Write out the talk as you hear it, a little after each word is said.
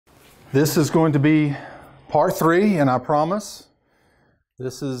This is going to be part 3, and I promise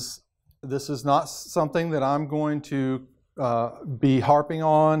this is not something that I'm going to be harping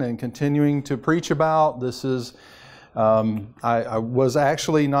on and continuing to preach about. This is I was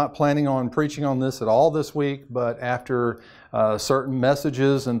actually not planning on preaching on this at all this week, but after certain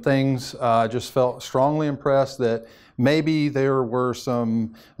messages and things, I just felt strongly impressed that maybe there were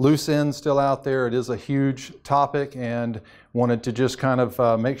some loose ends still out there. It is a huge topic, and wanted to just kind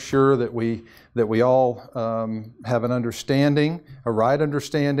of make sure that we all have an understanding, a right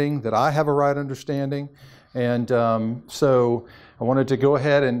understanding, that I have a right understanding. And so I wanted to go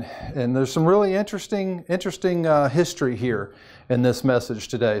ahead and there's some really interesting history here in this message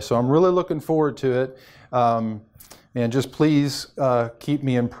today. So I'm really looking forward to it. And just please keep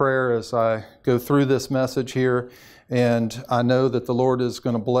me in prayer as I go through this message here. And I know that the Lord is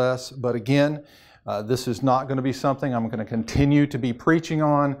going to bless. But again, this is not going to be something I'm going to continue to be preaching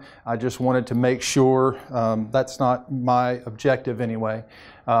on. I just wanted to make sure, that's not my objective anyway.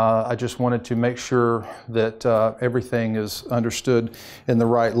 I just wanted to make sure that everything is understood in the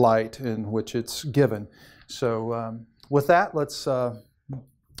right light in which it's given. So with that, let's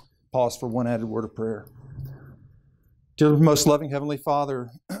pause for one added word of prayer. Dear most loving Heavenly Father,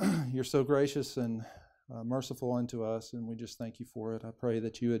 you're so gracious and merciful unto us, and we just thank you for it. I pray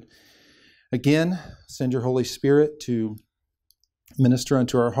that you would again send your Holy Spirit to minister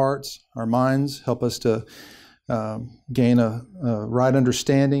unto our hearts, our minds, help us to gain a right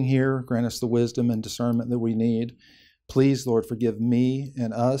understanding here, grant us the wisdom and discernment that we need. Please, Lord, forgive me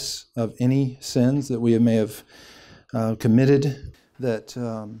and us of any sins that we may have committed, that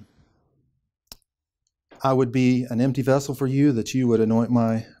I would be an empty vessel for you, that you would anoint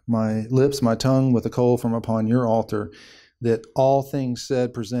my lips, my tongue with a coal from upon your altar, that all things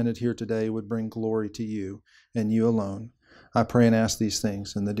said, presented here today would bring glory to you and you alone. I pray and ask these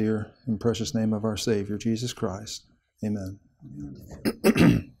things in the dear and precious name of our Savior, Jesus Christ. Amen.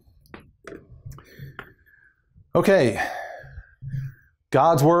 Okay.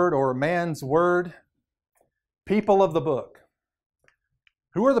 God's Word or man's Word. People of the book.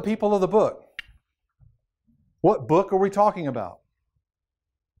 Who are the people of the book? What book are we talking about?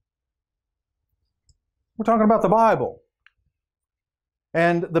 We're talking about the Bible.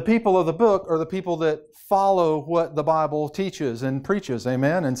 And the people of the book are the people that follow what the Bible teaches and preaches,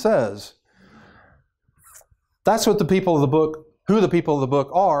 amen, and says. That's what the people of the book, who the people of the book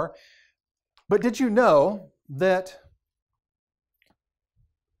are. But did you know that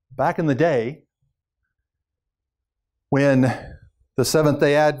back in the day, when the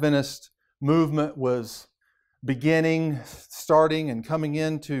Seventh-day Adventist movement was beginning, starting, and coming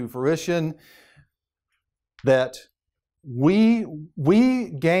into fruition, that we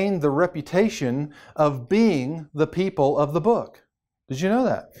gained the reputation of being the people of the book. Did you know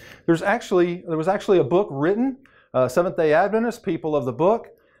that? There was actually a book written, Seventh-day Adventist, People of the Book.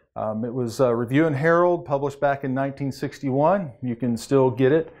 It was Review and Herald, published back in 1961. You can still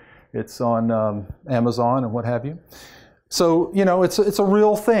get it. It's on Amazon and what have you. So, you know, it's a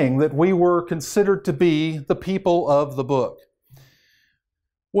real thing that we were considered to be the people of the book.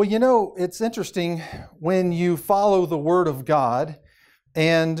 Well, you know, it's interesting when you follow the Word of God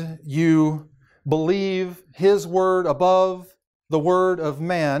and you believe His Word above the word of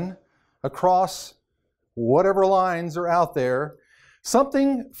man across whatever lines are out there,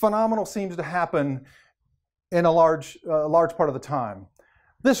 something phenomenal seems to happen in a large part of the time.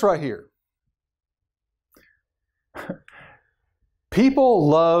 This right here. People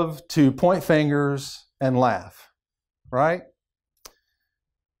love to point fingers and laugh, right?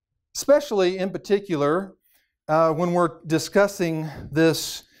 Especially in particular when we're discussing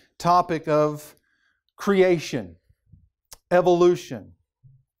this topic of creation, evolution,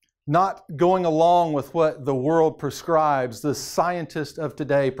 not going along with what the world prescribes, the scientists of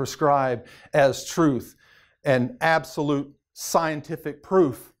today prescribe as truth and absolute scientific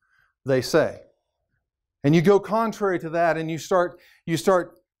proof, they say. And you go contrary to that, and you start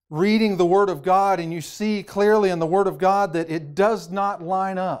reading the Word of God, and you see clearly in the Word of God that it does not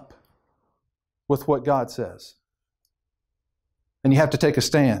line up with what God says. And you have to take a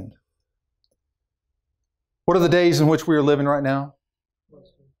stand. What are the days in which we are living right now?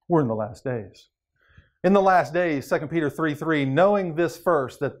 We're in the last days. In the last days, 2 Peter 3:3, knowing this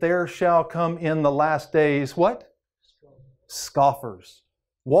first, that there shall come in the last days, what? Scoffers,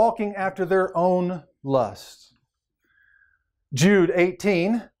 walking after their own lusts. Jude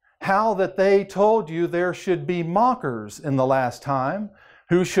 18, how that they told you there should be mockers in the last time,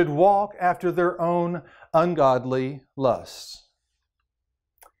 who should walk after their own ungodly lusts.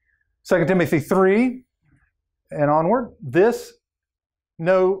 2 Timothy 3 and onward, this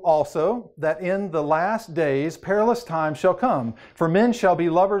know also that in the last days perilous times shall come. For men shall be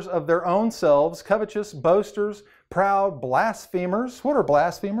lovers of their own selves, covetous, boasters, proud, blasphemers. What are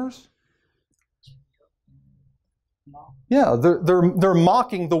blasphemers? Yeah, they're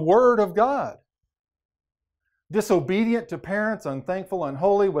mocking the Word of God. Disobedient to parents, unthankful,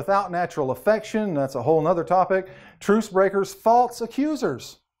 unholy, without natural affection. That's a whole other topic. Truce breakers, false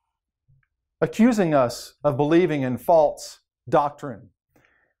accusers, accusing us of believing in false doctrine.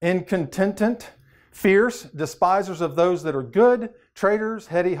 Incontinent, fierce, despisers of those that are good, traitors,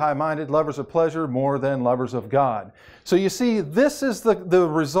 heady, high-minded, lovers of pleasure more than lovers of God. So you see, this is the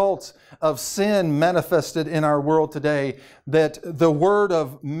results of sin manifested in our world today, that the word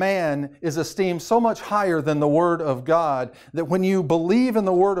of man is esteemed so much higher than the word of God, that when you believe in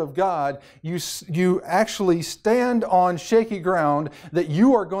the word of God, you actually stand on shaky ground, that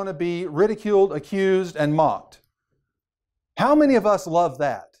you are going to be ridiculed, accused, and mocked. How many of us love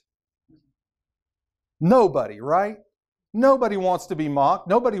that? Nobody, right? Nobody wants to be mocked.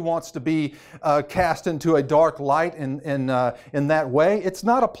 Nobody wants to be cast into a dark light in that way. It's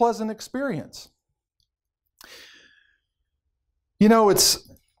not a pleasant experience. You know, it's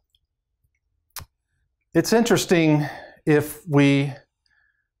interesting if we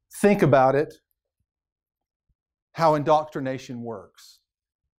think about it, how indoctrination works.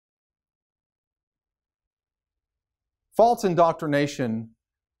 False indoctrination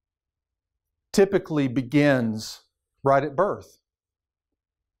typically begins right at birth.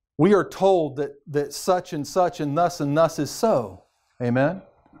 We are told that such and thus is so. Amen?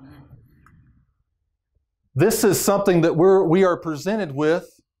 This is something that we are presented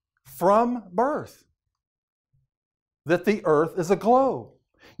with from birth. That the earth is a globe.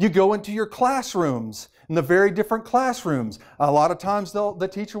 You go into your classrooms, in the very different classrooms. A lot of times the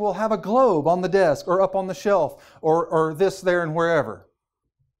teacher will have a globe on the desk or up on the shelf or this, there, and wherever.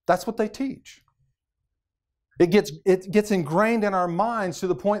 That's what they teach. It gets ingrained in our minds to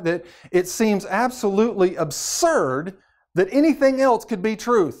the point that it seems absolutely absurd that anything else could be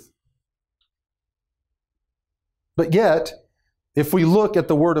truth. But yet, if we look at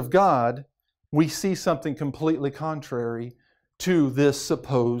the Word of God, we see something completely contrary to this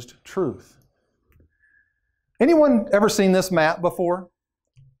supposed truth. Anyone ever seen this map before?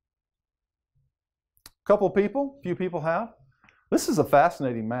 A couple of people? A few people have. This is a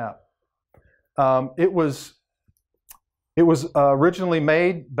fascinating map. It was originally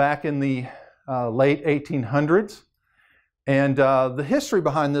made back in the late 1800s, and the history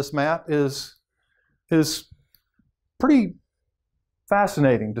behind this map is pretty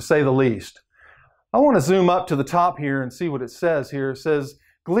fascinating, to say the least. I want to zoom up to the top here and see what it says here. It says,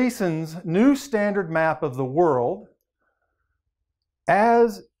 Gleason's New Standard Map of the World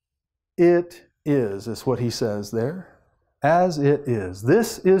as it is what he says there. As it is.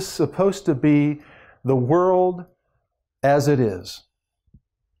 This is supposed to be the world as it is,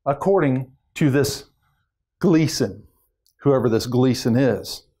 according to this Gleason, whoever this Gleason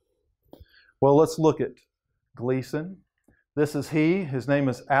is. Well, let's look at Gleason. This is he. His name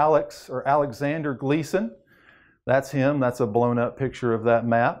is Alex or Alexander Gleason. That's him. That's a blown up picture of that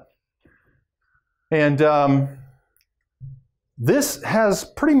map. And this has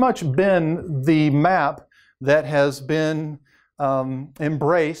pretty much been the map that has been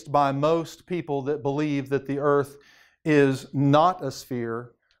embraced by most people that believe that the earth is not a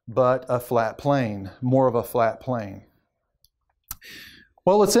sphere, but a flat plane, more of a flat plane.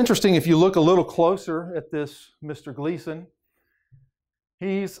 Well, it's interesting if you look a little closer at this Mr. Gleason.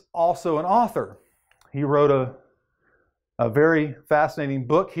 He's also an author. He wrote a very fascinating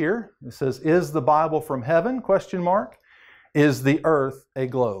book here. It says, Is the Bible from Heaven? ? Is the earth a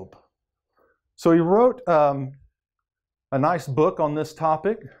globe? So he wrote a nice book on this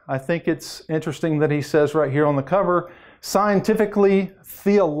topic. I think it's interesting that he says right here on the cover, scientifically,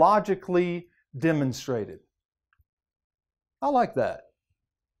 theologically demonstrated. I like that.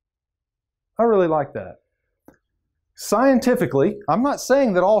 I really like that. Scientifically, I'm not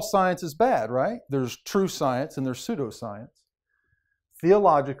saying that all science is bad, right? There's true science and there's pseudoscience.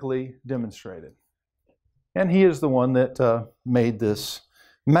 Theologically demonstrated. And he is the one that made this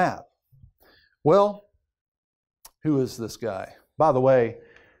map. Well, who is this guy? By the way,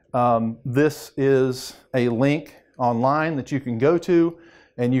 this is a link online that you can go to,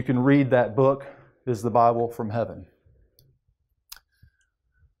 and you can read that book, Is the Bible from Heaven?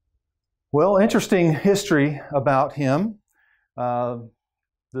 Well, interesting history about him.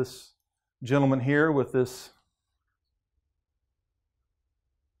 This gentleman here with this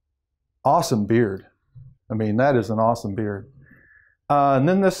awesome beard. I mean, that is an awesome beard. And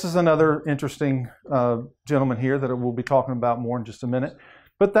then this is another interesting gentleman here that we'll be talking about more in just a minute.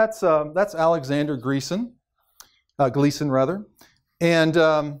 But that's Alexander Gleason, Gleason.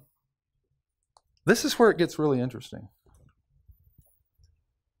 And this is where it gets really interesting.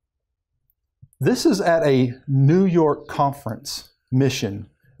 This is at a New York conference mission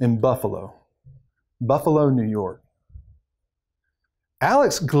in Buffalo, New York.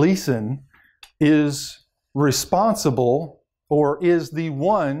 Alex Gleason is responsible, or is the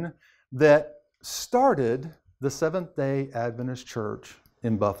one that started the Seventh-day Adventist Church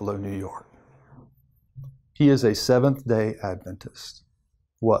in Buffalo, New York. He is a Seventh-day Adventist.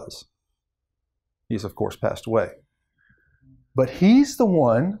 Was. He's, of course, passed away. But he's the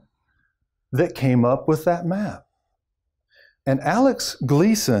one that came up with that map. And Alex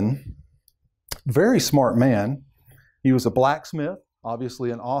Gleason, very smart man. He was a blacksmith,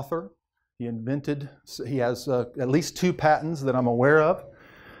 obviously an author. He has at least 2 patents that I'm aware of.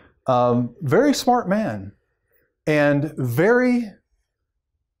 Very smart man, and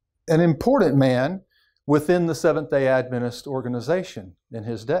an important man within the Seventh-day Adventist organization in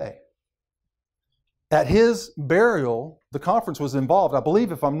his day. At his burial, the conference was involved. I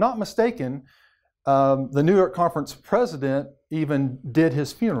believe, if I'm not mistaken, the New York Conference president even did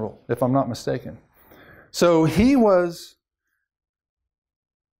his funeral, if I'm not mistaken. So he was,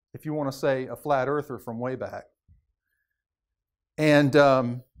 if you want to say, a flat earther from way back.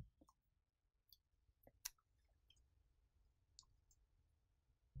 And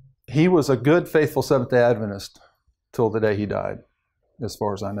he was a good, faithful Seventh-day Adventist till the day he died, as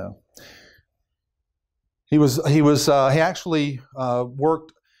far as I know. He actually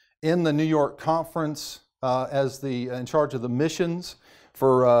worked in the New York Conference as in charge of the missions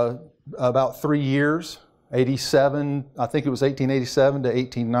for about 3 years, 87, I think it was 1887 to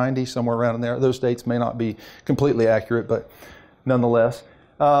 1890, somewhere around in there. Those dates may not be completely accurate, but nonetheless.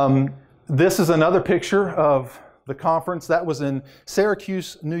 This is another picture of the conference. That was in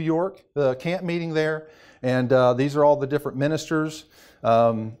Syracuse, New York, the camp meeting there. And these are all the different ministers.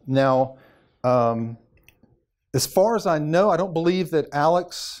 As far as I know, I don't believe that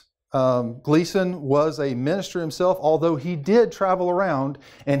Alex Gleason was a minister himself, although he did travel around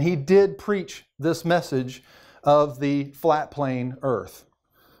and he did preach this message of the flat plane earth.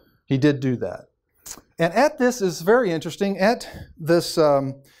 He did do that. And at this is very interesting. At this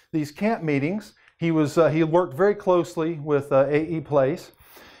these camp meetings, he worked very closely with A.E. Place.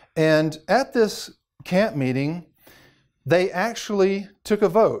 And at this camp meeting, they actually took a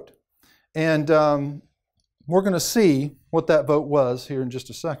vote. And we're going to see what that vote was here in just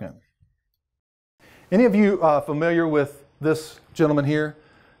a second. Any of you familiar with this gentleman here,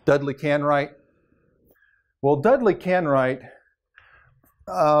 Dudley Canright? Well, Dudley Canright,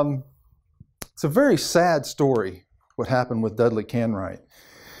 it's a very sad story what happened with Dudley Canright.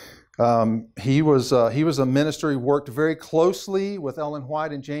 He was a minister. He worked very closely with Ellen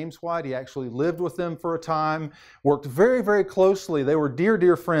White and James White. He actually lived with them for a time, worked very, very closely. They were dear,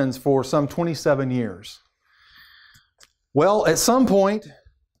 dear friends for some 27 years. Well, at some point,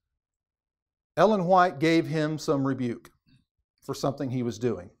 Ellen White gave him some rebuke for something he was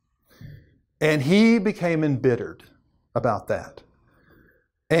doing. And he became embittered about that.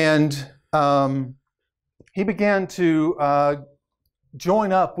 And he began to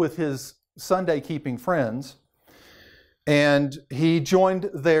join up with his Sunday-keeping friends, and he joined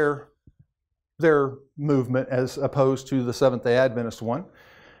their movement as opposed to the Seventh-day Adventist one.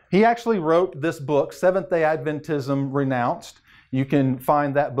 He actually wrote this book, Seventh-day Adventism Renounced. You can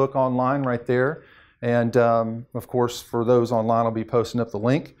find that book online right there. And of course, for those online, I'll be posting up the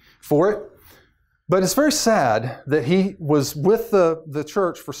link for it. But it's very sad that he was with the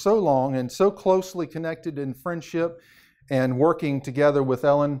church for so long and so closely connected in friendship and working together with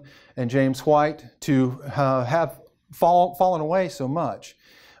Ellen and James White to have fallen away so much.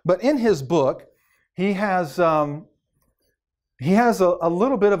 But in his book, he has a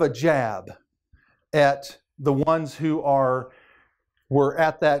little bit of a jab at the ones who were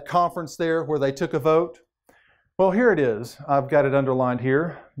at that conference there where they took a vote. Well, here it is. I've got it underlined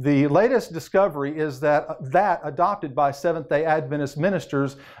here. The latest discovery is that adopted by Seventh-day Adventist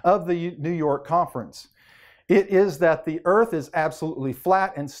ministers of the New York Conference. It is that the earth is absolutely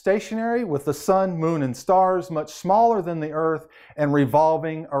flat and stationary, with the sun, moon, and stars much smaller than the earth and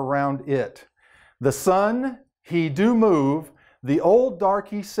revolving around it. The sun, he do move, the old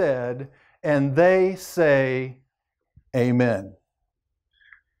darky said, and they say, Amen.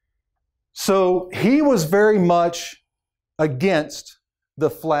 So he was very much against the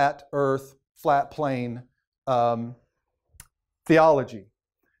flat earth, flat plane theology.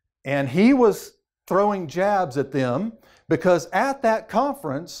 And he was throwing jabs at them Because at that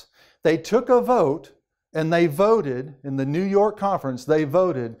conference, they took a vote and they voted, in the New York conference, they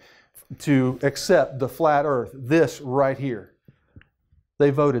voted to accept the flat earth, this right here. They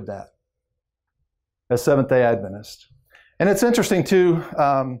voted that as Seventh-day Adventists. And it's interesting too,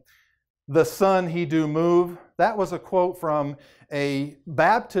 the sun he do move, that was a quote from a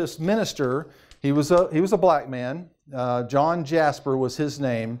Baptist minister. He was a black man. John Jasper was his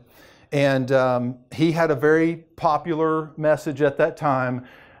name. And he had a very popular message at that time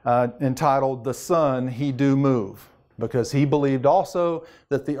entitled, "The Sun He Do Move," because he believed also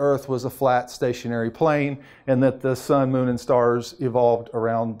that the earth was a flat stationary plane and that the sun, moon, and stars evolved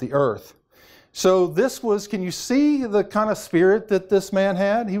around the earth. So this was, can you see the kind of spirit that this man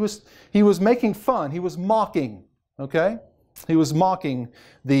had? He was making fun. He was mocking, okay? He was mocking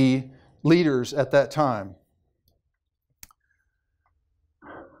the leaders at that time.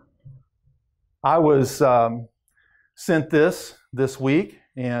 I was sent this week,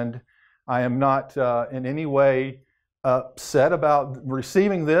 and I am not in any way upset about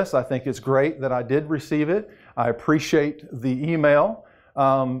receiving this. I think it's great that I did receive it. I appreciate the email.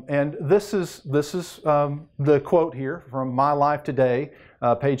 And this is the quote here from My Life Today,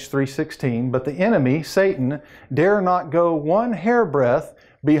 page 316. "But the enemy, Satan, dare not go one hairbreadth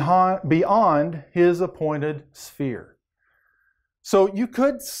beyond his appointed sphere." So you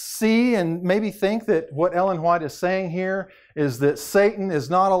could see and maybe think that what Ellen White is saying here is that Satan is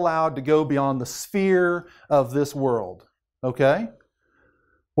not allowed to go beyond the sphere of this world. Okay?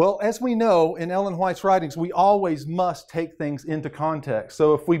 Well, as we know in Ellen White's writings, we always must take things into context.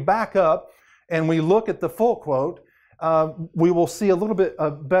 So if we back up and we look at the full quote, we will see a little bit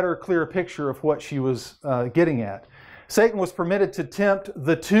a better, clearer picture of what she was getting at. Satan was permitted to tempt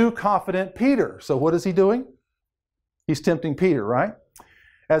the too confident Peter. So what is he doing? He's tempting Peter, right?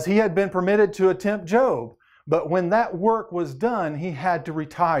 As he had been permitted to tempt Job. But when that work was done, he had to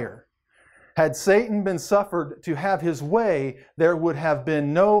retire. Had Satan been suffered to have his way, there would have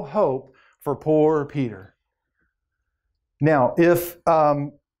been no hope for poor Peter. Now, if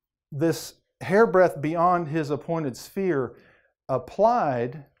this hairbreadth beyond his appointed sphere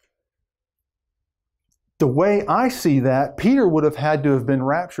applied, the way I see that, Peter would have had to have been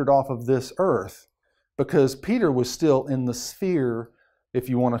raptured off of this earth, because Peter was still in the sphere, if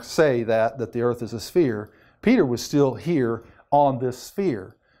you want to say that the earth is a sphere. Peter was still here on this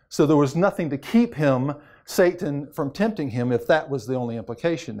sphere. So there was nothing to keep him, Satan, from tempting him if that was the only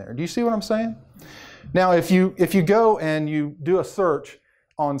implication there. Do you see what I'm saying? Now, if you go and you do a search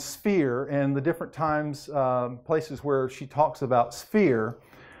on sphere and the different times, places where she talks about sphere,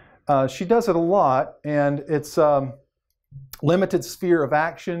 she does it a lot, and it's limited sphere of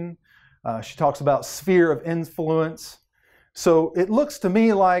action. She talks about sphere of influence. So it looks to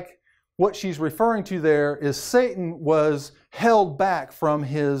me like what she's referring to there is Satan was held back from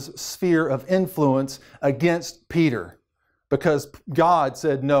his sphere of influence against Peter, because God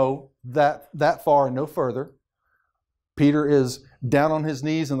said no, that far and no further. Peter is down on his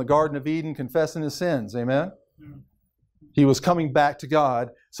knees in the Garden of Eden confessing his sins. Amen? He was coming back to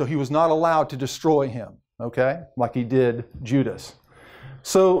God, so he was not allowed to destroy him, okay, like he did Judas.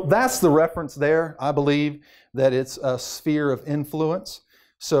 So that's the reference there. I believe that it's a sphere of influence.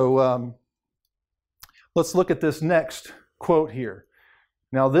 So let's look at this next quote here.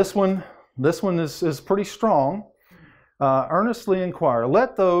 Now this one is pretty strong. Earnestly inquire.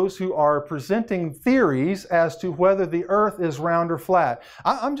 Let those who are presenting theories as to whether the earth is round or flat.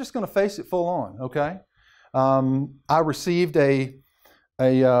 I'm just going to face it full on, okay? I received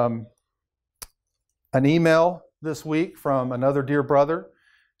an email this week from another dear brother,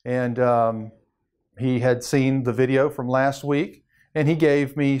 and he had seen the video from last week, and he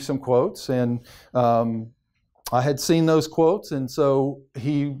gave me some quotes, and I had seen those quotes, and so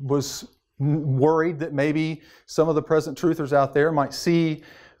he was worried that maybe some of the present truthers out there might see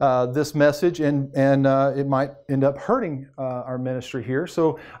this message, and it might end up hurting our ministry here.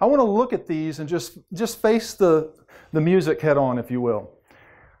 So I want to look at these and just face the music head on, if you will.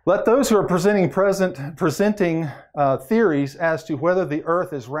 Let those who are presenting theories as to whether the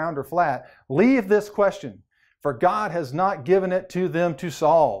earth is round or flat leave this question, for God has not given it to them to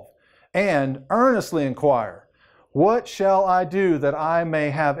solve, and earnestly inquire, what shall I do that I may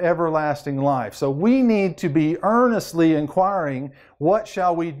have everlasting life? So we need to be earnestly inquiring, what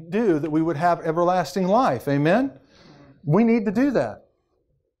shall we do that we would have everlasting life? Amen? We need to do that.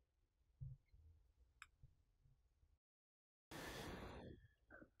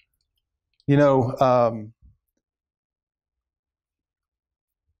 You know,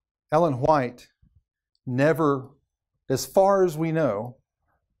 Ellen White never, as far as we know,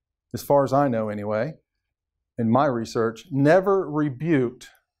 as far as I know anyway, in my research, never rebuked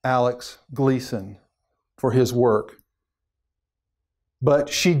Alex Gleason for his work. But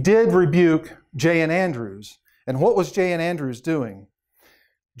she did rebuke J.N. Andrews. And what was J.N. Andrews doing?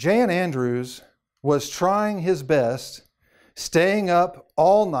 J.N. Andrews was trying his best, staying up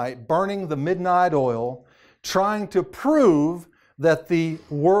all night, burning the midnight oil, trying to prove that the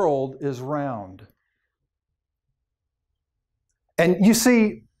world is round. And you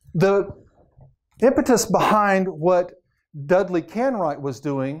see, the impetus behind what Dudley Canright was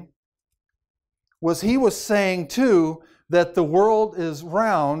doing was he was saying too that the world is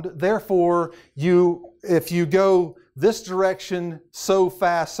round, therefore if you go this direction so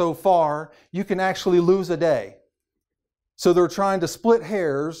fast, so far, you can actually lose a day. So they're trying to split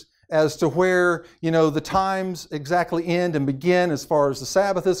hairs as to where, the times exactly end and begin as far as the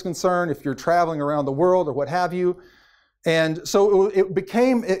Sabbath is concerned, if you're traveling around the world or what have you. And so it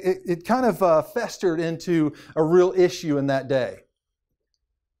became, it kind of festered into a real issue in that day.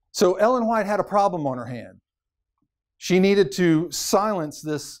 So Ellen White had a problem on her hand. She needed to silence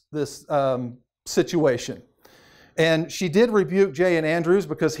this situation. And she did rebuke J.N. Andrews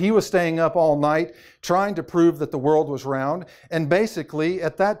because he was staying up all night trying to prove that the world was round. And basically,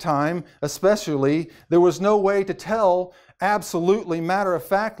 at that time especially, there was no way to tell absolutely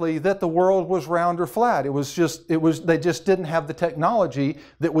matter-of-factly that the world was round or flat. They just didn't have the technology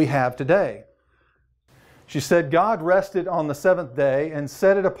that we have today. She said, God rested on the seventh day and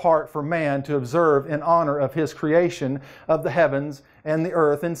set it apart for man to observe in honor of his creation of the heavens and the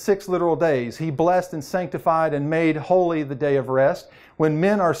earth in 6 literal days. He blessed and sanctified and made holy the day of rest. When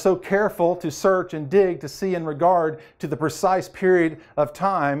men are so careful to search and dig to see in regard to the precise period of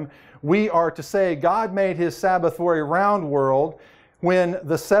time, we are to say God made his Sabbath for a round world. When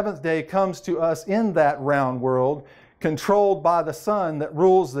the seventh day comes to us in that round world, controlled by the sun that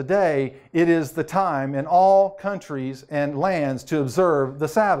rules the day, it is the time in all countries and lands to observe the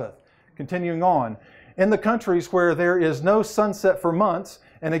Sabbath. Continuing on, in the countries where there is no sunset for months,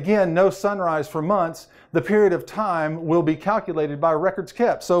 and again no sunrise for months, the period of time will be calculated by records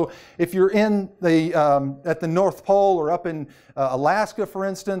kept. So if you're in at the North Pole or up in Alaska, for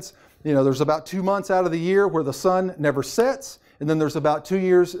instance, there's about 2 months out of the year where the sun never sets. And then there's about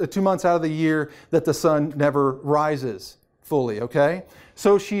 2 months out of the year that the sun never rises fully, okay?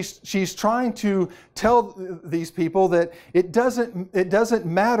 So she's trying to tell these people that it doesn't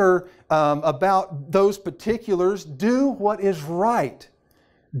matter about those particulars. Do what is right.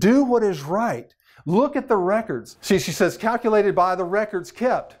 Do what is right. Look at the records. She says, calculated by the records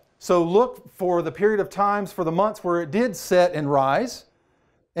kept. So look for the period of times for the months where it did set and rise,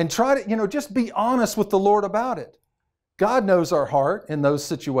 and try to, just be honest with the Lord about it. God knows our heart in those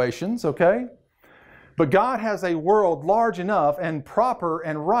situations, okay? But God has a world large enough and proper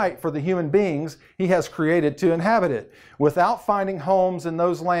and right for the human beings He has created to inhabit it, without finding homes in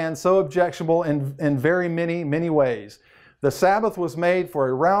those lands so objectionable in very many, many ways. The Sabbath was made for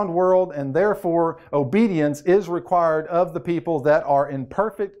a round world, and therefore obedience is required of the people that are in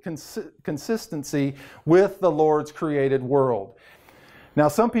perfect consistency with the Lord's created world. Now,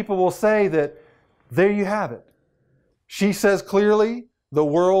 some people will say that there you have it. She says clearly, the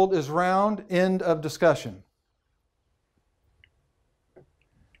world is round, end of discussion.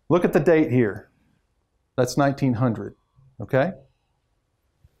 Look at the date here. That's 1900, okay?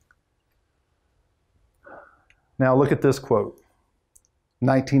 Now look at this quote,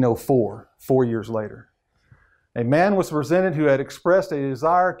 1904, 4 years later. A man was presented who had expressed a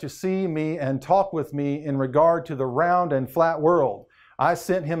desire to see me and talk with me in regard to the round and flat world. I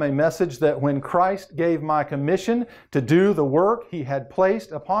sent him a message that when Christ gave my commission to do the work He had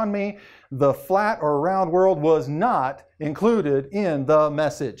placed upon me, the flat or round world was not included in the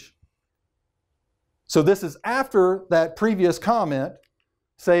message. So this is after that previous comment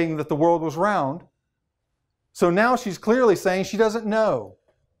saying that the world was round. So now she's clearly saying she doesn't know.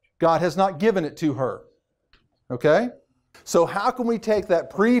 God has not given it to her. Okay? So how can we take that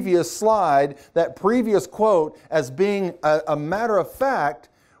previous slide, that previous quote, as being a matter of fact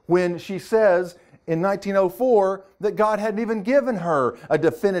when she says in 1904 that God hadn't even given her a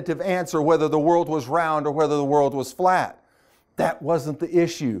definitive answer whether the world was round or whether the world was flat? That wasn't the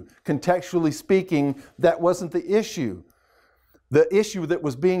issue. Contextually speaking, that wasn't the issue. The issue that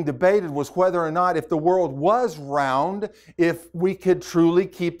was being debated was whether or not, if the world was round, if we could truly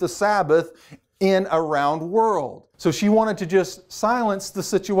keep the Sabbath in a round world. So she wanted to just silence the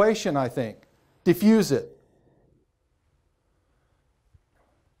situation, I think. Diffuse it.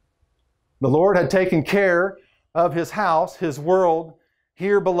 The Lord had taken care of His house, His world,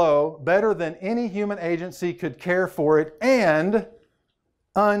 here below, better than any human agency could care for it, and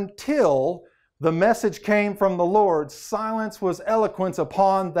until the message came from the Lord. Silence was eloquence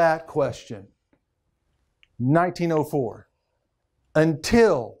upon that question. 1904.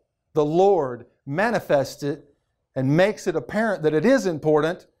 Until the Lord manifests it and makes it apparent that it is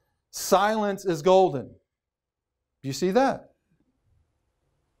important, silence is golden. Do you see that?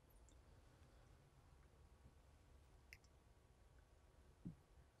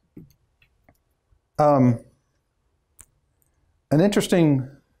 An interesting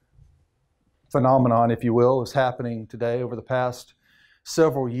phenomenon, if you will, is happening today over the past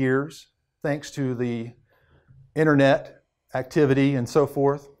several years, thanks to the internet activity and so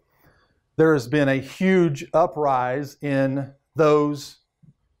forth. There has been a huge uprise in those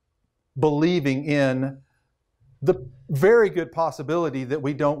believing in the very good possibility that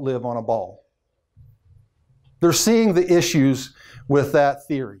we don't live on a ball. They're seeing the issues with that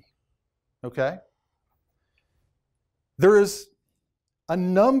theory, okay? There is a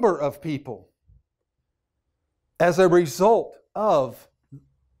number of people, as a result of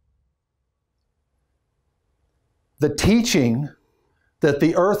the teaching that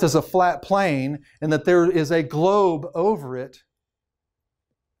the earth is a flat plane and that there is a globe over it,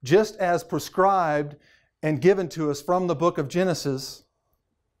 just as prescribed and given to us from the book of Genesis,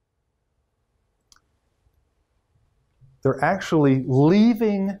 they're actually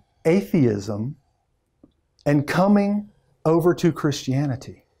leaving atheism and coming over to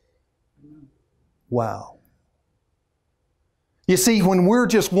Christianity. Wow. You see, when we're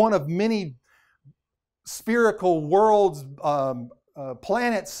just one of many spherical worlds,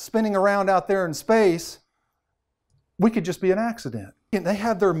 planets spinning around out there in space, we could just be an accident. And they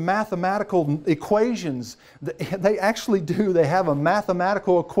have their mathematical equations. They actually do. They have a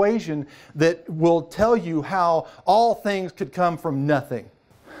mathematical equation that will tell you how all things could come from nothing.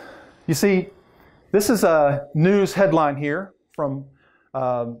 You see, this is a news headline here from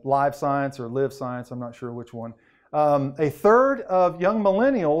Live Science or Live Science, I'm not sure which one. A third of young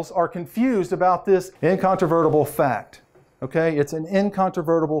millennials are confused about this incontrovertible fact. Okay, it's an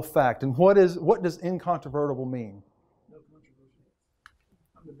incontrovertible fact. And what does incontrovertible mean?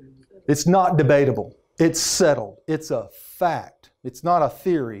 It's not debatable. It's settled. It's a fact. It's not a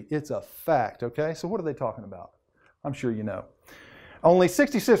theory. It's a fact. Okay, so what are they talking about? I'm sure you know. Only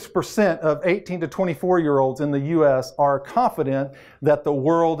 66% of 18 to 24-year-olds in the U.S. are confident that the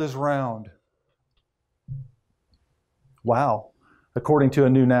world is round. Wow, according to a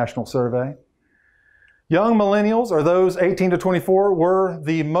new national survey. Young millennials, or those 18 to 24, were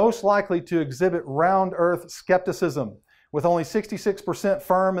the most likely to exhibit round earth skepticism, with only 66%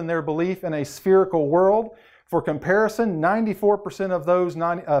 firm in their belief in a spherical world. For comparison, 94% of those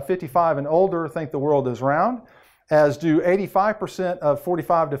 55 and older think the world is round, as do 85% of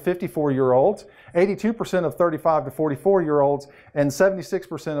 45 to 54-year-olds, 82% of 35 to 44-year-olds, and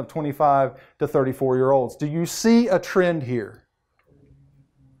 76% of 25 to 34-year-olds. Do you see a trend here?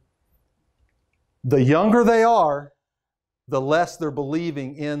 The younger they are, the less they're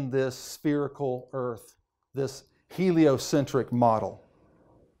believing in this spherical earth, this heliocentric model.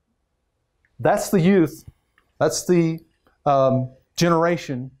 That's the youth. That's the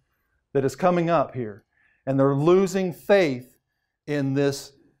generation that is coming up here. And they're losing faith in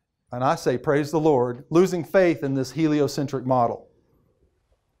this, and I say, praise the Lord, losing faith in this heliocentric model.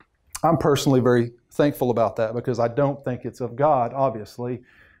 I'm personally very thankful about that because I don't think it's of God, obviously,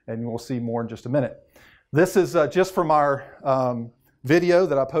 and we'll see more in just a minute. This is just from our video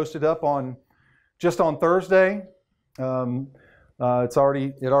that I posted up just on Thursday. It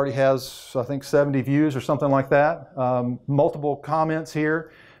already has, I think, 70 views or something like that. Multiple comments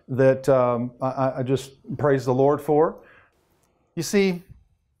here that I just praise the Lord for. You see,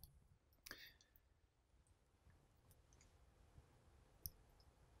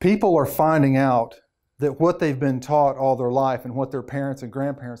 people are finding out that what they've been taught all their life and what their parents and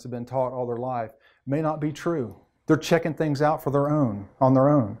grandparents have been taught all their life may not be true. They're checking things out on their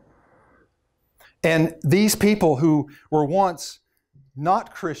own. And these people who were once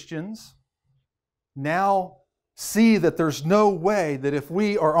not Christians now see that there's no way that if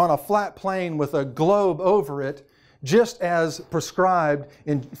we are on a flat plane with a globe over it, just as prescribed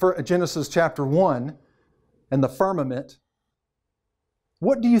in Genesis chapter 1 and the firmament,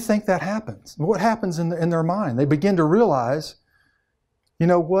 what do you think that happens? What happens in their mind? They begin to realize, you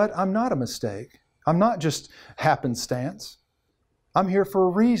know what? I'm not a mistake. I'm not just happenstance. I'm here for a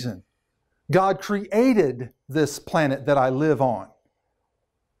reason. God created this planet that I live on.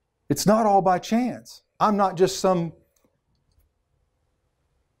 It's not all by chance. I'm not just some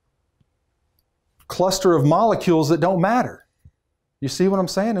cluster of molecules that don't matter. You see what I'm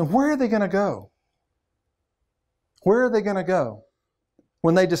saying? And where are they going to go? Where are they going to go?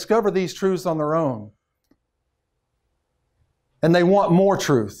 when they discover these truths on their own and they want more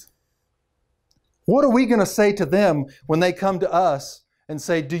truth? What are we going to say to them when they come to us and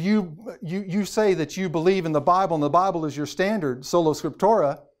say, do you say that you believe in the Bible and the Bible is your standard, sola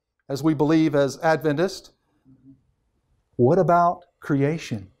scriptura, as we believe as Adventists? What about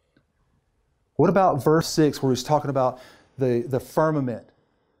creation? What about verse 6 where he's talking about the firmament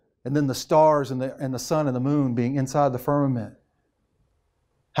and then the stars and the sun and the moon being inside the firmament?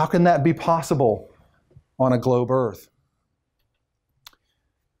 How can that be possible on a globe earth?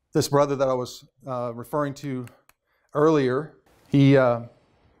 This brother that I was referring to earlier, he, in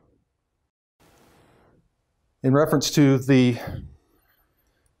reference to the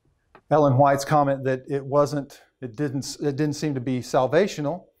Ellen White's comment that it didn't seem to be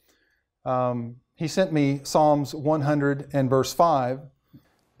salvational, he sent me Psalms 100 and verse 5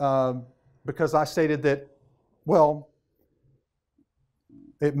 because I stated that, well,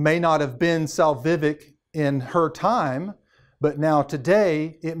 it may not have been salvific in her time, but now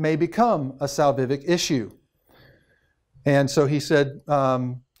today it may become a salvific issue. And so he said,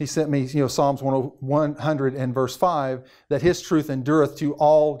 he sent me, Psalms 100 and verse 5, that his truth endureth to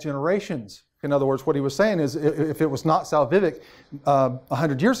all generations. In other words, what he was saying is, if it was not salvific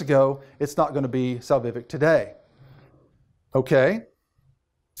 100 years ago, it's not going to be salvific today. Okay.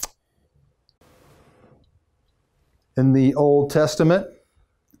 In the Old Testament,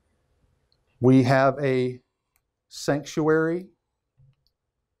 we have a sanctuary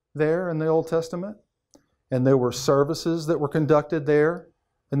there in the Old Testament, and there were services that were conducted there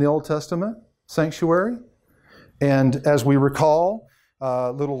in the Old Testament sanctuary. And as we recall,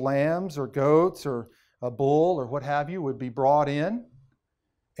 little lambs or goats or a bull or what have you would be brought in,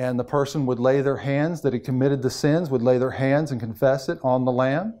 and the person would lay their hands that had committed the sins, would lay their hands and confess it on the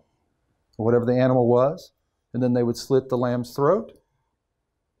lamb, or whatever the animal was, and then they would slit the lamb's throat.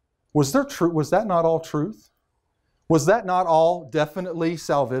 Was that not all truth? Was that not all definitely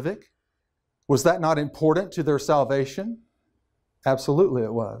salvific? Was that not important to their salvation? Absolutely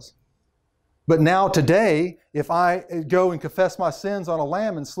it was. But now today, if I go and confess my sins on a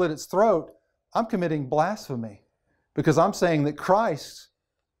lamb and slit its throat, I'm committing blasphemy, because I'm saying that Christ's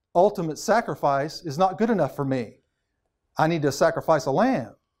ultimate sacrifice is not good enough for me. I need to sacrifice a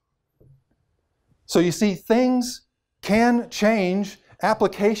lamb. So you see, things can change,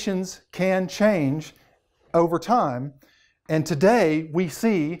 applications can change over time, and today we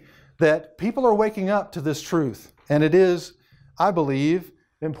see that people are waking up to this truth, and it is, I believe,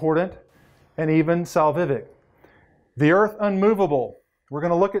 important and even salvific. The earth unmovable. We're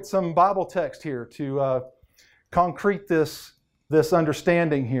going to look at some Bible text here to concrete this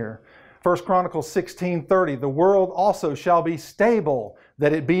understanding here. 1 Chronicles 16:30, the world also shall be stable,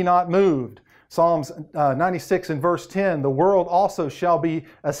 that it be not moved. Psalms 96 and verse 10, the world also shall be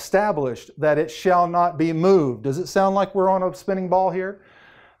established, that it shall not be moved. Does it sound like we're on a spinning ball here?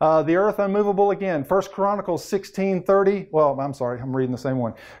 The earth unmovable again. 1 Chronicles 16:30. Well, I'm sorry, I'm reading the same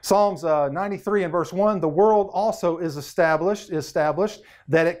one. Psalms 93 and verse 1. The world also is established,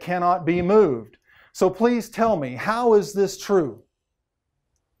 that it cannot be moved. So please tell me, how is this true?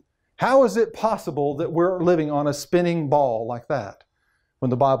 How is it possible that we're living on a spinning ball like that when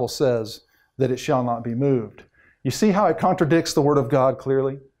the Bible says that it shall not be moved? You see how it contradicts the Word of God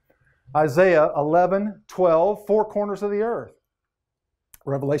clearly? Isaiah 11:12, four corners of the earth.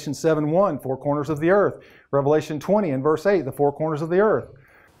 Revelation 7:1, four corners of the earth. Revelation 20 and verse 8, the four corners of the earth.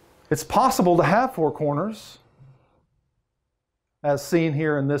 It's possible to have four corners, as seen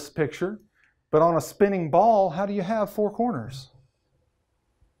here in this picture, but on a spinning ball, how do you have four corners?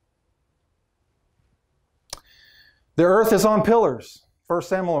 The earth is on pillars. 1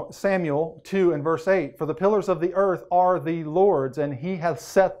 Samuel 2 and verse 8, for the pillars of the earth are the Lord's, and He hath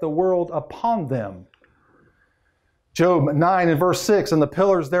set the world upon them. Job 9 and verse 6, and the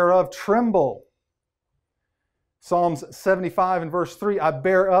pillars thereof tremble. Psalms 75 and verse 3, I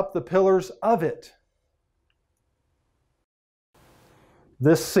bear up the pillars of it.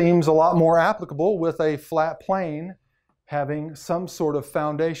 This seems a lot more applicable with a flat plane having some sort of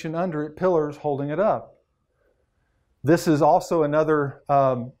foundation under it, pillars holding it up. This is also another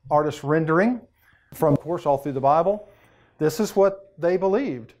artist rendering from, of course, all through the Bible. This is what they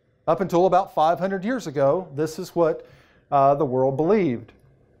believed. Up until about 500 years ago, this is what the world believed.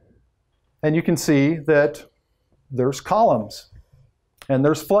 And you can see that there's columns and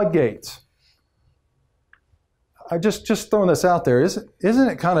there's floodgates. I just throwing this out there. Isn't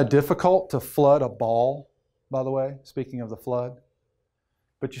it kind of difficult to flood a ball, by the way, speaking of the flood?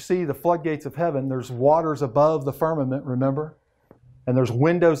 But you see the floodgates of heaven, there's waters above the firmament, remember? And there's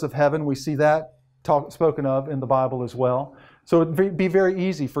windows of heaven. We see that spoken of in the Bible as well. So it would be very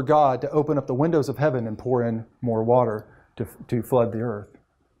easy for God to open up the windows of heaven and pour in more water to flood the earth.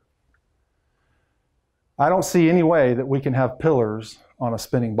 I don't see any way that we can have pillars on a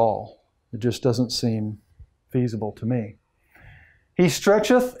spinning ball. It just doesn't seem feasible to me. He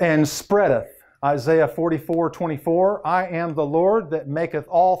stretcheth and spreadeth. Isaiah 44:24, I am the Lord that maketh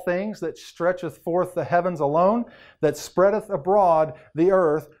all things, that stretcheth forth the heavens alone, that spreadeth abroad the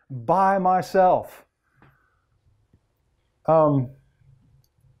earth by myself.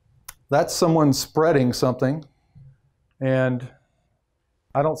 That's someone spreading something, and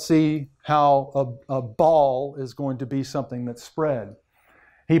I don't see how a ball is going to be something that's spread.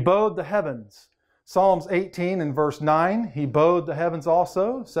 He bowed the heavens. Psalms 18 and verse 9, he bowed the heavens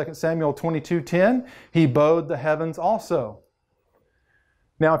also. 2 Samuel 22:10, he bowed the heavens also.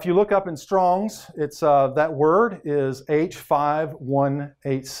 Now, if you look up in Strong's, it's that word is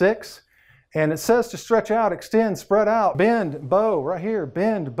H5186, and it says to stretch out, extend, spread out, bend, bow, right here,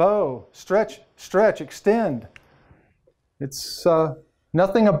 bend, bow, stretch, stretch, extend. It's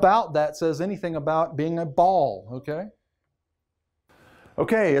nothing about that says anything about being a ball, okay?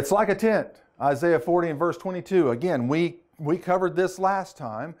 Okay, it's like a tent. Isaiah 40 and verse 22. Again, we covered this last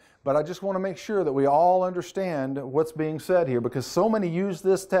time, but I just want to make sure that we all understand what's being said here, because so many use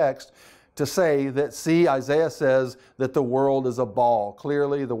this text to say that, see, Isaiah says that the world is a ball.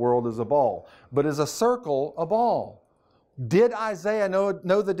 Clearly, the world is a ball. But is a circle a ball? Did Isaiah know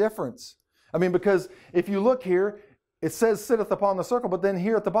the difference? I mean, because if you look here, it says sitteth upon the circle, but then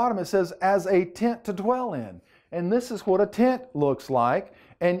here at the bottom it says as a tent to dwell in. And this is what a tent looks like.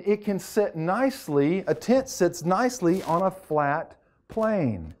 And it can sit nicely, a tent sits nicely on a flat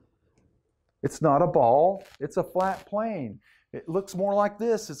plane. It's not a ball, it's a flat plane. It looks more like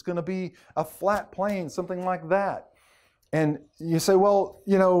this. It's going to be a flat plane, something like that. And you say, well,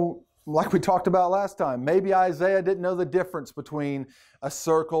 you know, like we talked about last time, maybe Isaiah didn't know the difference between a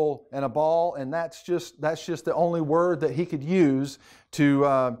circle and a ball, and that's just the only word that he could use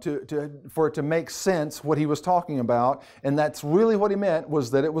for it to make sense what he was talking about. And that's really what he meant,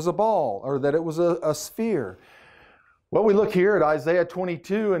 was that it was a ball, or that it was a sphere. Well, we look here at Isaiah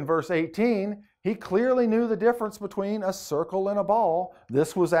 22 and verse 18. He clearly knew the difference between a circle and a ball.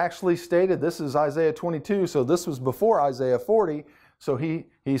 This was actually stated, this is Isaiah 22, so this was before Isaiah 40. So he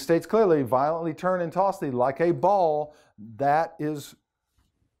states clearly, violently turn and toss thee like a ball. That is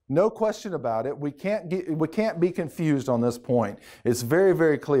no question about it. We can't be confused on this point. It's very,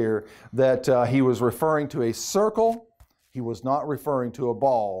 very clear that he was referring to a circle. He was not referring to a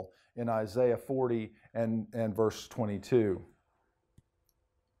ball in Isaiah 40 and verse 22.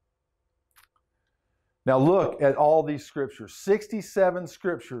 Now look at all these scriptures. 67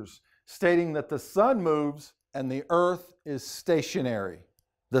 scriptures stating that the sun moves and the earth is stationary.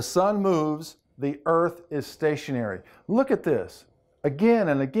 The sun moves, the earth is stationary. Look at this. Again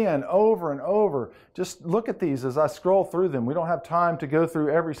and again, over and over. Just look at these as I scroll through them. We don't have time to go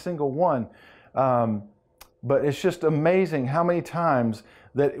through every single one. But it's just amazing how many times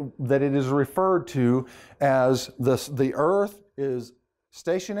that it is referred to as the earth is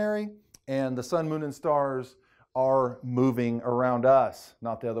stationary and the sun, moon, and stars are moving around us,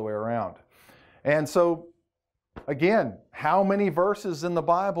 not the other way around. And so, again, how many verses in the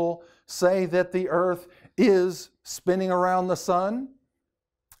Bible say that the earth is spinning around the sun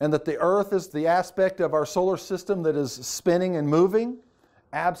and that the earth is the aspect of our solar system that is spinning and moving?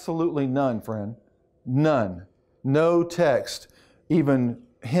 Absolutely none, friend. None. No text even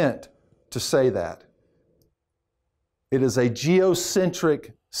hint to say that. It is a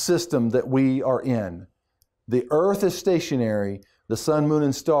geocentric system that we are in. The earth is stationary. The sun, moon,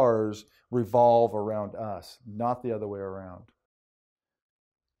 and stars revolve around us, not the other way around.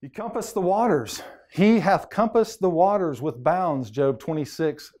 He compassed the waters. He hath compassed the waters with bounds, Job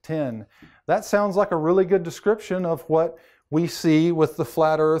 26:10. That sounds like a really good description of what we see with the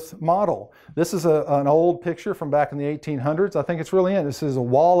flat earth model. This is an old picture from back in the 1800s. I think it's really in. This is a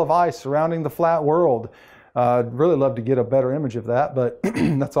wall of ice surrounding the flat world. I'd really love to get a better image of that, but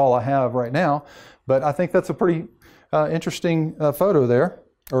that's all I have right now. But I think that's a pretty interesting photo there,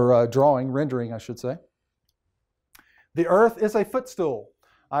 or drawing, rendering, I should say. The earth is a footstool.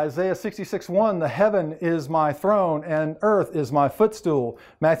 Isaiah 66:1, the heaven is my throne and earth is my footstool.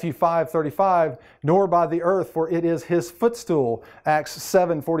 Matthew 5:35, nor by the earth, for it is his footstool. Acts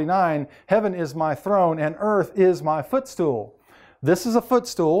 7:49, heaven is my throne and earth is my footstool. This is a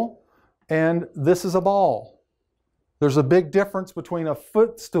footstool and this is a ball. There's a big difference between a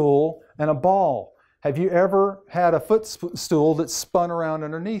footstool and a ball. Have you ever had a footstool that spun around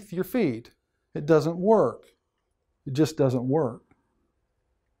underneath your feet? It doesn't work. It just doesn't work.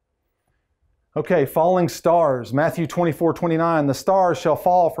 Okay, falling stars. Matthew 24:29, the stars shall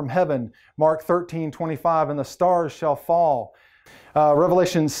fall from heaven. Mark 13:25, and the stars shall fall.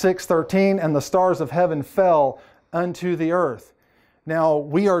 Revelation 6:13, and the stars of heaven fell unto the earth. Now,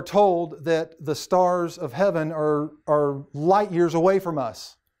 we are told that the stars of heaven are light years away from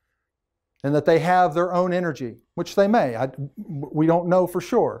us, and that they have their own energy, which they may. We don't know for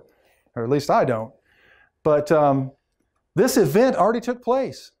sure, or at least I don't. But this event already took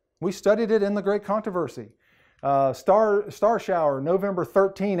place. We studied it in the Great Controversy. Star shower, November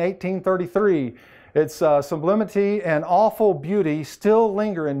 13, 1833. Its sublimity and awful beauty still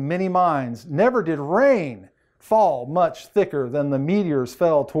linger in many minds. Never did rain fall much thicker than the meteors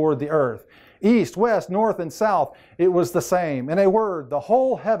fell toward the earth. East, west, north, and south, it was the same. In a word, the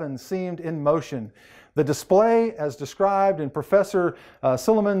whole heavens seemed in motion. The display, as described in Professor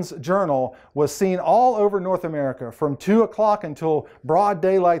Silliman's journal, was seen all over North America from 2 o'clock until broad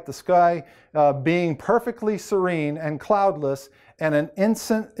daylight, the sky being perfectly serene and cloudless, and an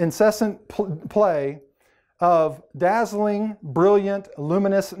incessant play of dazzling, brilliant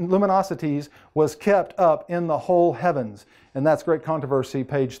luminosities was kept up in the whole heavens. And that's Great Controversy,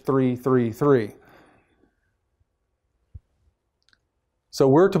 page 333. So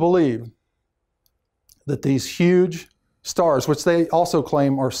we're to believe that these huge stars, which they also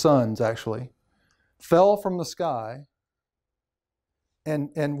claim are suns actually, fell from the sky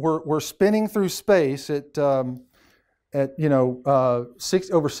and we're spinning through space at over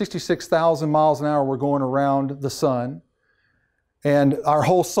 66,000 miles an hour. We're going around the sun, and our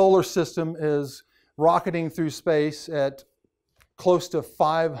whole solar system is rocketing through space at close to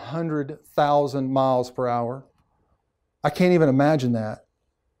 500,000 miles per hour. I can't even imagine that.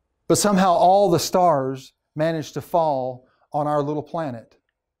 But somehow all the stars managed to fall on our little planet.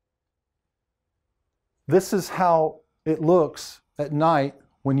 This is how it looks at night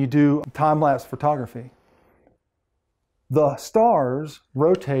when you do time-lapse photography. The stars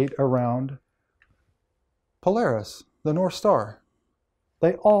rotate around Polaris, the North Star.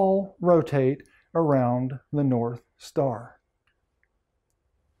 They all rotate around the North Star.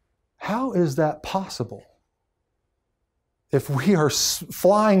 How is that possible? If we are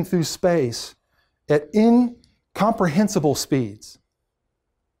flying through space at incomprehensible speeds.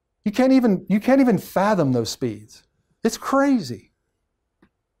 You can't even fathom those speeds. It's crazy.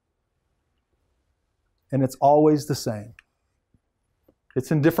 And it's always the same.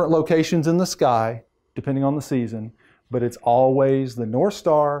 It's in different locations in the sky, depending on the season, but it's always the North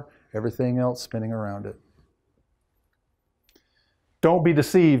Star, everything else spinning around it. Don't be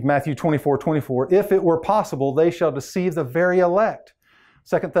deceived, Matthew 24:24. If it were possible, they shall deceive the very elect.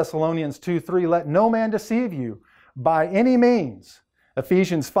 2 Thessalonians 2:3, let no man deceive you by any means.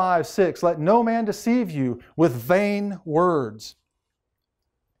 Ephesians 5:6, let no man deceive you with vain words.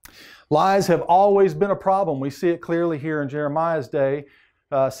 Lies have always been a problem. We see it clearly here in Jeremiah's day,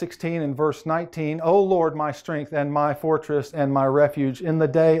 16 and verse 19. O Lord, my strength and my fortress and my refuge, in the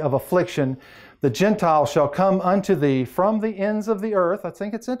day of affliction, the Gentiles shall come unto thee from the ends of the earth. I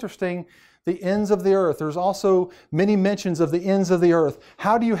think it's interesting, the ends of the earth. There's also many mentions of the ends of the earth.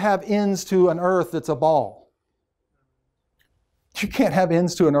 How do you have ends to an earth that's a ball? You can't have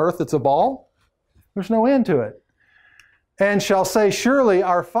ends to an earth that's a ball. There's no end to it. And shall say, surely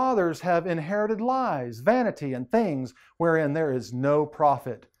our fathers have inherited lies, vanity, and things wherein there is no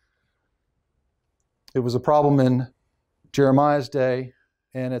profit. It was a problem in Jeremiah's day,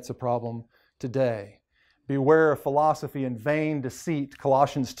 and it's a problem today. Beware of philosophy and vain deceit,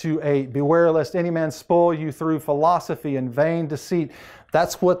 Colossians 2:8. Beware lest any man spoil you through philosophy and vain deceit.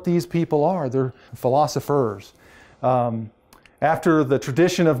 That's what these people are. They're philosophers. After the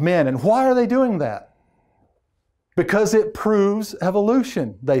tradition of men. And why are they doing that? Because it proves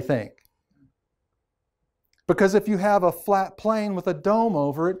evolution, they think. Because if you have a flat plane with a dome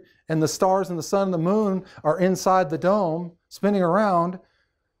over it, and the stars and the sun and the moon are inside the dome, spinning around,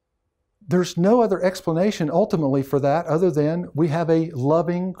 there's no other explanation ultimately for that other than we have a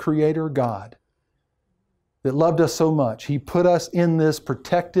loving Creator God that loved us so much. He put us in this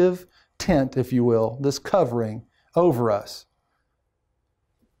protective tent, if you will, this covering over us,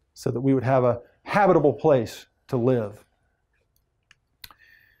 so that we would have a habitable place to live.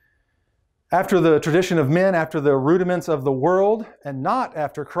 After the tradition of men, after the rudiments of the world, and not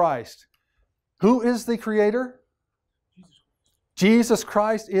after Christ. Who is the Creator? Jesus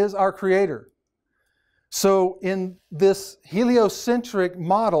Christ is our Creator. So in this heliocentric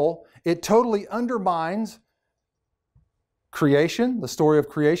model, it totally undermines creation, the story of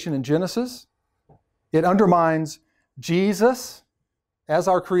creation in Genesis. It undermines Jesus as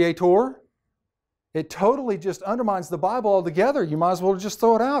our Creator. It totally just undermines the Bible altogether. You might as well just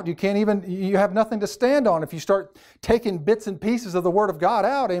throw it out. You have nothing to stand on if you start taking bits and pieces of the Word of God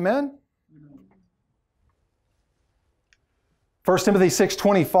out. Amen? 1 Timothy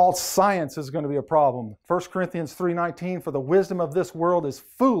 6:20, false science is going to be a problem. 1 Corinthians 3:19, for the wisdom of this world is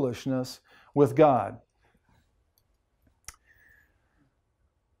foolishness with God.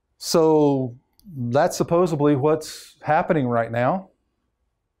 So that's supposedly what's happening right now.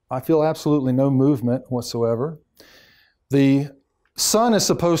 I feel absolutely no movement whatsoever. The sun is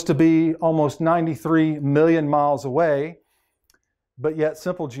supposed to be almost 93 million miles away, but yet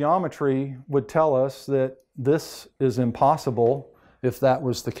simple geometry would tell us that this is impossible if that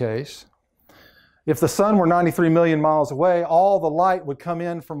was the case. If the sun were 93 million miles away, all the light would come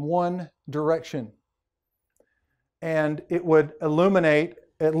in from one direction, and it would illuminate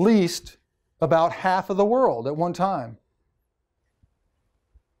at least about half of the world at one time.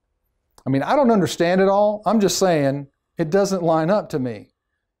 I mean, I don't understand it all. I'm just saying it doesn't line up to me.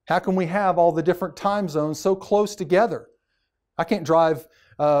 How can we have all the different time zones so close together? We can't drive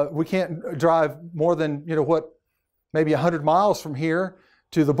more than, maybe 100 miles from here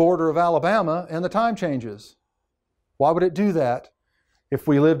to the border of Alabama and the time changes. Why would it do that if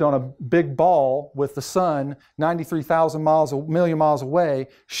we lived on a big ball with the sun 93,000 miles, a million miles away,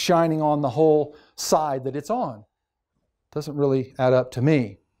 shining on the whole side that it's on? Doesn't really add up to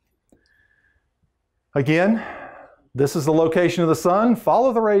me. Again, this is the location of the sun.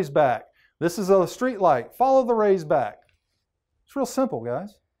 Follow the rays back. This is a street light. Follow the rays back. It's real simple,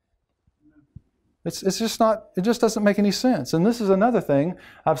 guys. It's just not, it just doesn't make any sense. And this is another thing.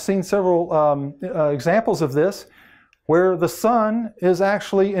 I've seen several examples of this where the sun is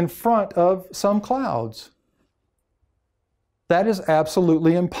actually in front of some clouds. That is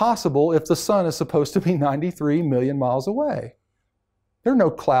absolutely impossible if the sun is supposed to be 93 million miles away. There are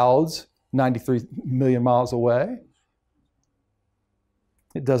no clouds 93 million miles away.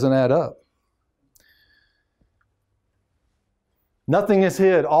 It doesn't add up. Nothing is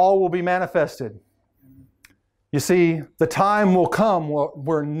hid. All will be manifested. You see, the time will come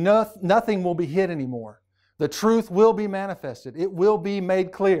where nothing will be hid anymore. The truth will be manifested. It will be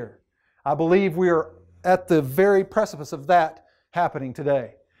made clear. I believe we are at the very precipice of that happening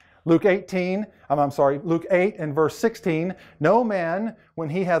today. Luke 8 and verse 16, no man, when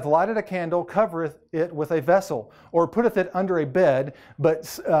he hath lighted a candle, covereth it with a vessel, or putteth it under a bed, but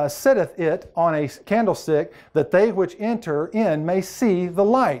setteth it on a candlestick, that they which enter in may see the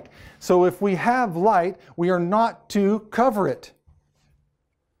light. So if we have light, we are not to cover it.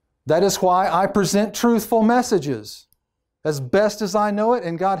 That is why I present truthful messages as best as I know it,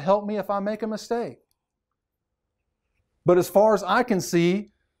 and God help me if I make a mistake. But as far as I can see,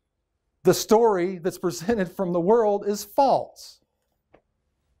 the story that's presented from the world is false.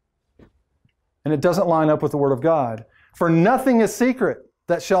 And it doesn't line up with the Word of God. For nothing is secret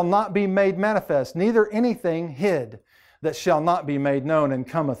that shall not be made manifest, neither anything hid that shall not be made known and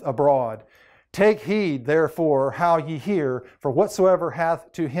cometh abroad. Take heed, therefore, how ye hear, for whatsoever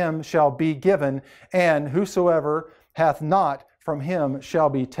hath to him shall be given, and whosoever hath not from him shall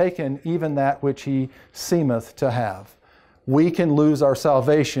be taken even that which he seemeth to have. We can lose our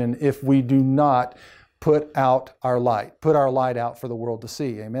salvation if we do not put out our light out for the world to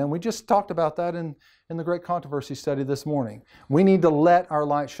see. Amen. We just talked about that in the Great Controversy study this morning. We need to let our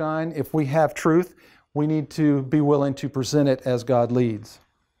light shine. If we have truth, we need to be willing to present it as God leads.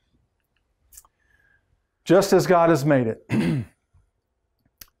 Just as God has made it.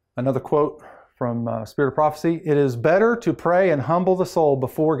 Another quote from Spirit of Prophecy, it is better to pray and humble the soul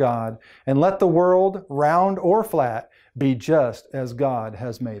before God and let the world, round or flat, be just as God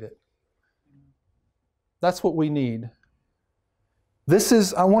has made it. That's what we need. This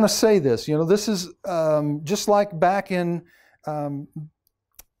is, I want to say this, this is just like back in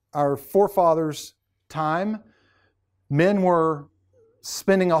our forefathers' time, men were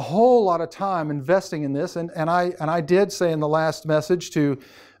spending a whole lot of time investing in this, and I did say in the last message to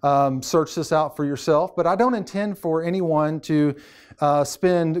search this out for yourself, but I don't intend for anyone to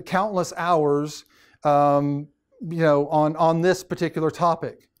spend countless hours on this particular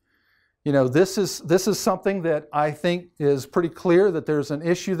topic. This is something that I think is pretty clear that there's an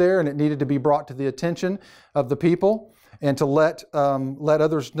issue there, and it needed to be brought to the attention of the people, and to let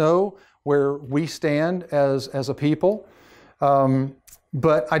others know where we stand as a people.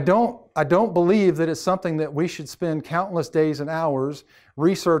 But I don't believe that it's something that we should spend countless days and hours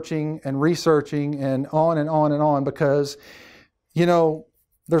researching and on and on and on, because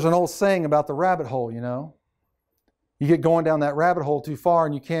there's an old saying about the rabbit hole. You get going down that rabbit hole too far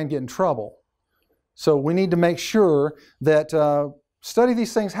and you can get in trouble. So we need to make sure that Study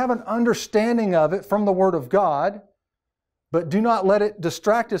these things. Have an understanding of it from the Word of God, but do not let it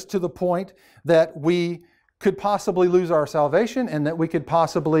distract us to the point that we could possibly lose our salvation and that we could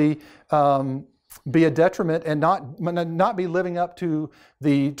possibly be a detriment and not be living up to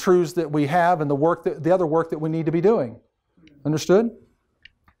the truths that we have and the other work that we need to be doing. Understood?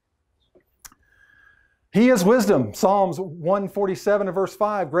 He is wisdom. Psalms 147 and verse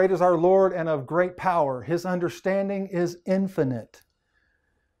 5. Great is our Lord and of great power. His understanding is infinite.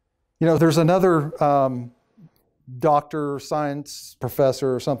 You know, there's another doctor, science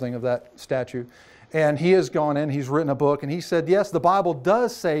professor or something of that statute, and he has gone in, he's written a book, and he said, yes, the Bible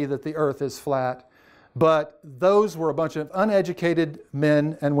does say that the earth is flat, but those were a bunch of uneducated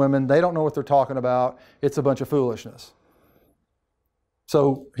men and women. They don't know what they're talking about. It's a bunch of foolishness.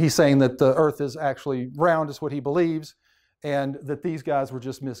 So he's saying that the earth is actually round, is what he believes, and that these guys were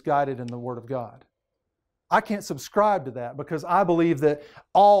just misguided in the Word of God. I can't subscribe to that because I believe that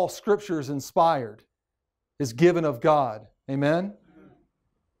all Scripture is inspired, is given of God. Amen?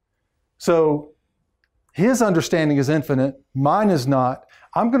 So his understanding is infinite. Mine is not.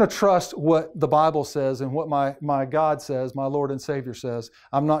 I'm going to trust what the Bible says and what my God says, my Lord and Savior says.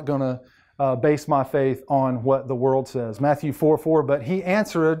 I'm not going to base my faith on what the world says. Matthew 4:4, but he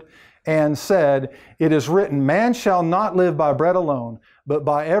answered and said, it is written, man shall not live by bread alone, but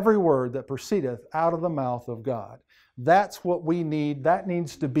by every word that proceedeth out of the mouth of God. That's what we need. That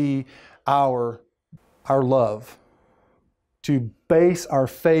needs to be our love, to base our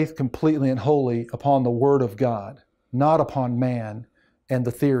faith completely and wholly upon the Word of God, not upon man and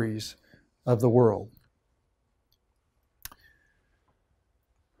the theories of the world.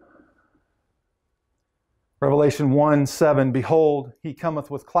 Revelation 1:7, behold, he cometh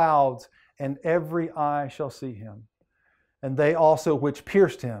with clouds, and every eye shall see him, and they also which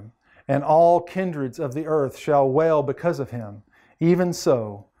pierced him, and all kindreds of the earth shall wail because of him. Even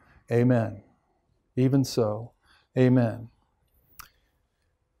so, amen. Even so, amen.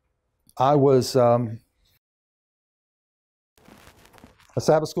 I was a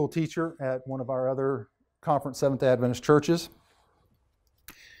Sabbath school teacher at one of our other Conference Seventh-day Adventist churches,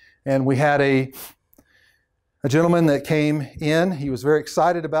 and we had a gentleman that came in. He was very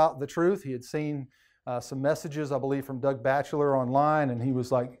excited about the truth. He had seen some messages, I believe, from Doug Batchelor online, and he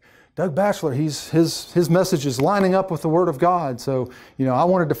was like, Doug Batchelor, his message is lining up with the Word of God. So, you know, I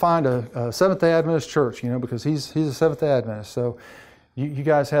wanted to find a Seventh-day Adventist church, you know, because he's a Seventh-day Adventist. So you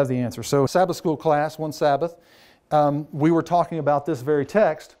guys have the answer. So Sabbath school class, one Sabbath, we were talking about this very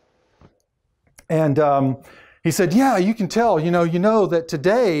text, and he said, yeah, you can tell, you know that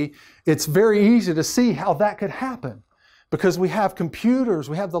today it's very easy to see how that could happen because we have computers,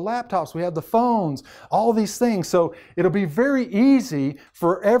 we have the laptops, we have the phones, all these things. So it'll be very easy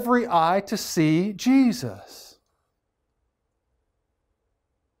for every eye to see Jesus.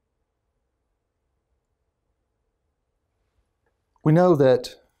 We know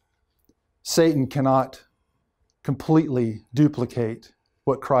that Satan cannot completely duplicate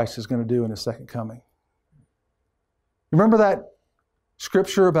what Christ is going to do in His second coming. Remember that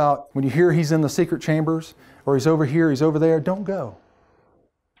scripture about when you hear he's in the secret chambers, or he's over here, he's over there, don't go.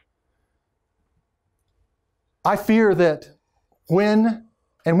 I fear that when,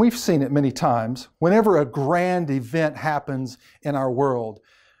 and we've seen it many times, whenever a grand event happens in our world,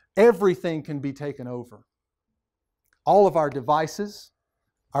 everything can be taken over. All of our devices,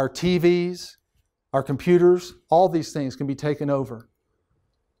 our TVs, our computers, all these things can be taken over.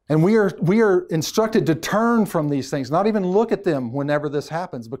 And we are instructed to turn from these things, not even look at them whenever this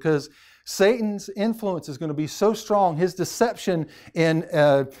happens, because Satan's influence is going to be so strong. His deception in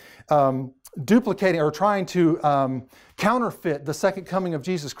duplicating or trying to counterfeit the second coming of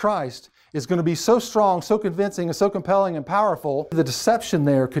Jesus Christ is going to be so strong, so convincing, and so compelling and powerful. The deception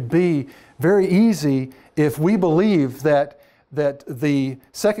there could be very easy if we believe that the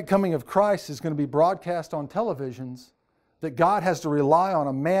second coming of Christ is going to be broadcast on televisions, that God has to rely on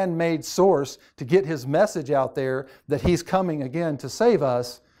a man-made source to get His message out there that He's coming again to save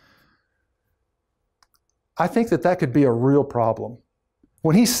us. I think that could be a real problem.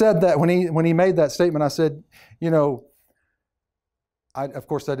 When he said that, when he made that statement, I said, you know, of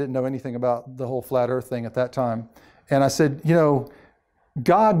course I didn't know anything about the whole flat earth thing at that time. And I said, you know,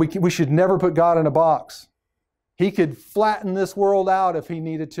 God, we should never put God in a box. He could flatten this world out if He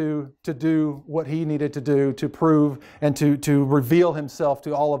needed to do what He needed to do to prove and to reveal Himself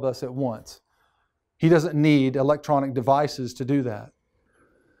to all of us at once. He doesn't need electronic devices to do that.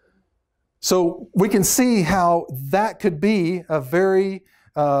 So we can see how that could be a very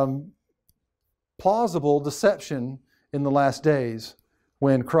plausible deception in the last days,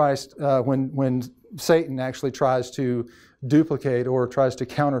 when when Satan actually tries to duplicate or tries to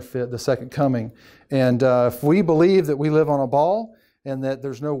counterfeit the second coming. And if we believe that we live on a ball and that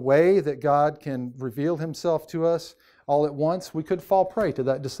there's no way that God can reveal himself to us all at once, we could fall prey to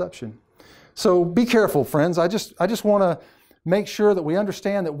that deception. So be careful, friends. I just want to make sure that we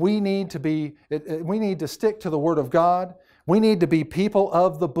understand that we need to stick to the Word of God. We need to be people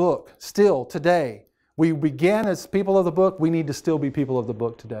of the book still today. We began as people of the book. We need to still be people of the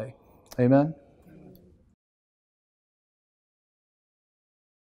book today. Amen.